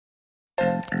My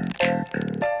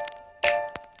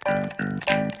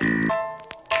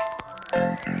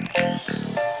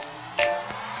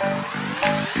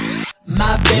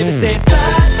baby stay fine,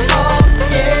 oh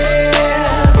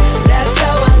yeah. That's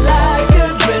how I like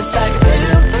her, dressed like a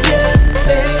billionaire.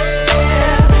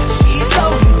 She's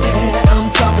always there, I'm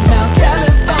talking about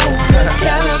California,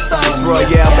 California. It's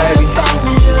Royale, baby.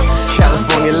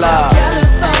 California love.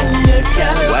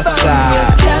 West side.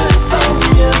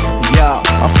 Yo,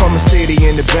 I'm from a city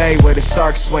in the Bay where the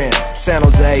sharks swim. San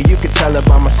Jose, you can tell it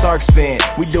by my shark fin.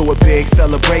 We do a big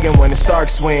celebrating when the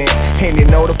sharks win. And you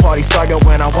know the party started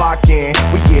when I walk in.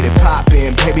 We get it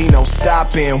poppin', baby, no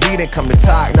stopping. We didn't come to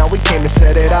talk, now we came to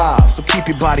set it off. So keep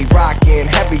your body rockin',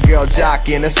 heavy girl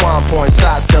jockin'. That's why I'm pouring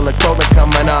shots till the clothing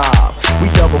coming off. We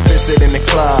double fisted in the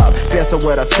club, dancing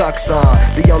with our chucks on.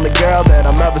 The only girl that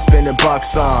I'm ever spending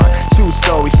bucks on. True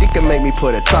story, she can make me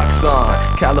put a tux on.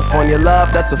 California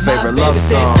love, that's a favorite love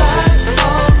song.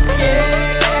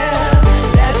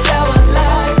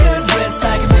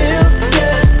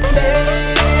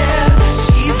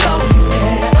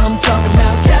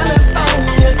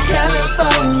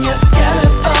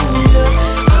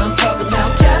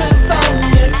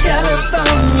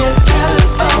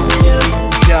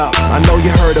 I know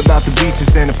you heard about the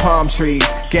beaches and the palm trees.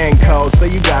 Gang code, so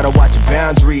you gotta watch your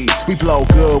boundaries. We blow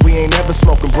good, we ain't never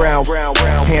smoking brown.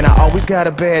 And I always got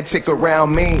a bad chick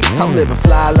around me. I'm living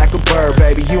fly like a bird,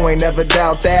 baby, you ain't never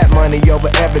doubt that. Money over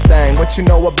everything, what you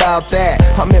know about that?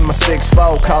 I'm in my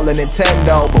 6'4", calling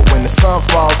Nintendo. But when the sun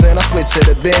falls in, I switch to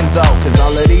the Benzo. Cause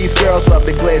all of these girls love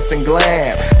the glitz and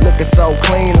glam. Looking so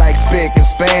clean like spick and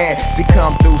span. She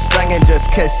come through slanging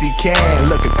just cause she can.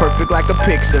 Looking perfect like a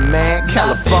picture, man.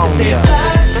 California.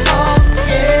 Oh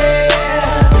yeah,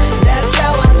 that's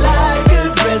how I like her,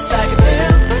 dressed like a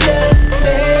billionaire.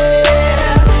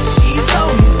 She's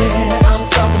always there, I'm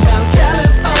talking about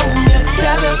California,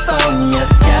 California,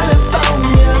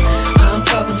 California. I'm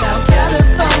talking about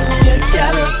California,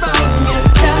 California,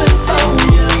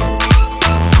 California.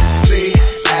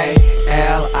 C-A-L-I,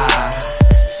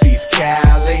 she's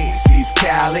Cali,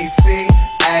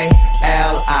 C-A-L-I,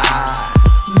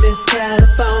 Miss California.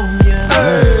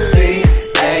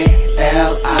 C-A-L-I,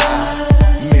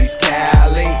 Miss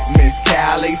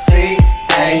Cali,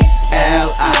 C-A